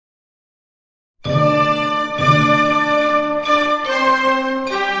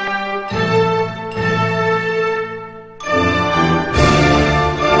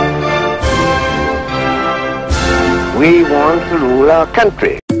want to rule our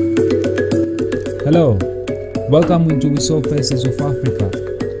country. Hello, welcome into Wesovu Faces of Africa.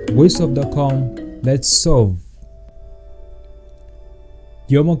 Wesovu.com, let's solve.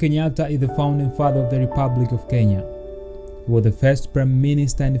 Jomo Kenyatta is the founding father of the Republic of Kenya. He was the first Prime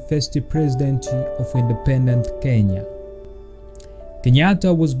Minister and the first President of independent Kenya.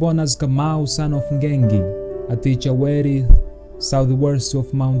 Kenyatta was born as Kamau, son of Ngengi, at Ichaweri, southwest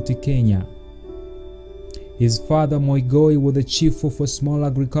of Mount Kenya. His father Moigoi was the chief of a small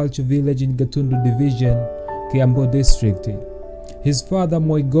agriculture village in Gatundu Division, Kiambu District. His father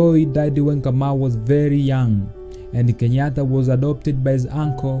Moigoi died when Kamau was very young, and Kenyatta was adopted by his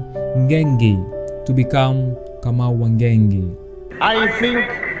uncle Ngengi to become Kamau Ngengi. I think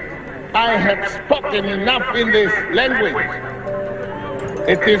I have spoken enough in this language.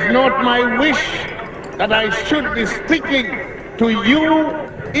 It is not my wish that I should be speaking to you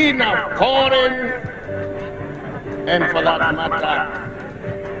in a foreign, and for that matter,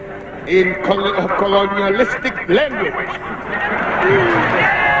 in colonialistic language.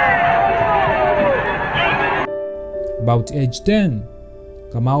 About age 10,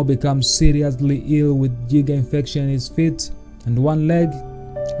 Kamau becomes seriously ill with giga infection in his feet and one leg,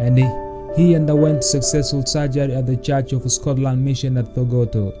 and he underwent successful surgery at the Church of Scotland Mission at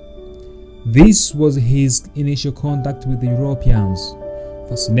Thogoto. This was his initial contact with the Europeans.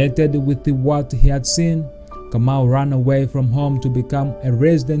 Fascinated with what he had seen, Kamau ran away from home to become a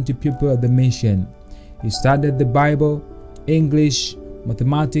resident pupil at the mission. He studied the Bible, English,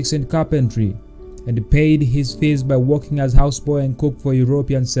 mathematics and carpentry, and paid his fees by working as houseboy and cook for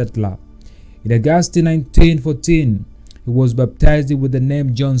European settler. In August 1914, he was baptized with the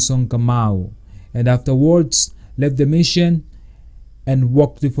name Johnson Kamau, and afterwards left the mission and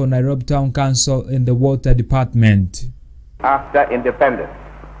worked for Nairobi Town Council in the water department. After independence,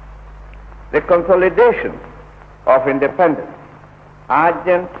 the consolidation of independence,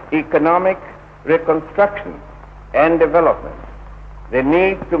 urgent economic reconstruction and development, the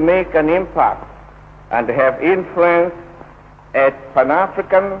need to make an impact and have influence at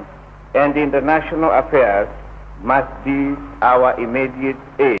Pan-African and international affairs must be our immediate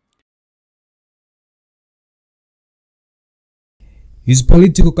aim. His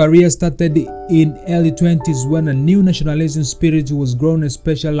political career started in early 20s when a new nationalism spirit was grown,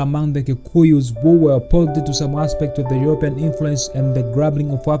 especially among the Kikuyus, who were opposed to some aspect of the European influence and the grabbing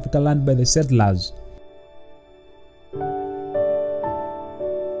of African land by the settlers.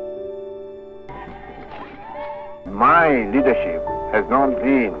 My leadership has not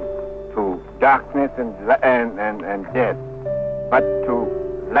been to darkness and death, but to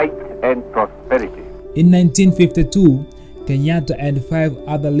light and prosperity. In 1952, Kenyatta and 5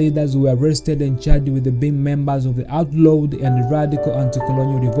 other leaders were arrested and charged with being members of the outlawed and radical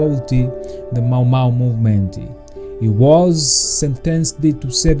anti-colonial revolt, the Mau Mau movement. He was sentenced to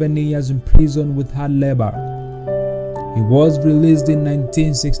 7 years in prison with hard labor. He was released in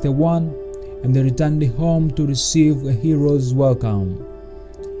 1961 and returned home to receive a hero's welcome.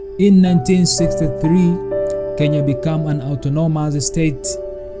 In 1963, Kenya became an autonomous state,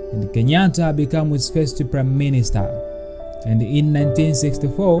 and Kenyatta became its first prime minister. And in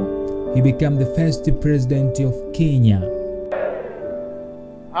 1964, he became the first president of Kenya.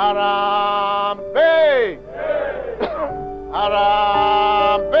 Harambe!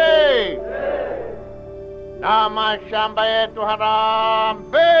 Harambe! Na mashamba yetu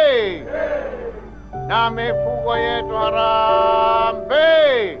harambe! Na mifugo yetu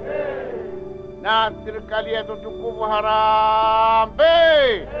harambe! Na serikali yetu tukufu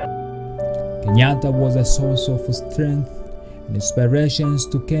harambe! Kenyatta was a source of strength and inspirations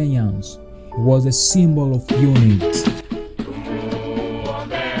to Kenyans. He was a symbol of unity.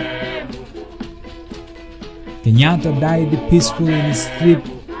 Kenyatta died peacefully in his sleep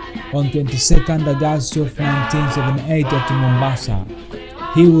on 22nd August of 1978 at Mombasa.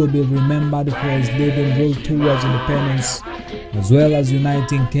 He will be remembered for his leading role towards independence as well as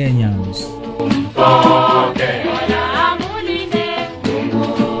uniting Kenyans.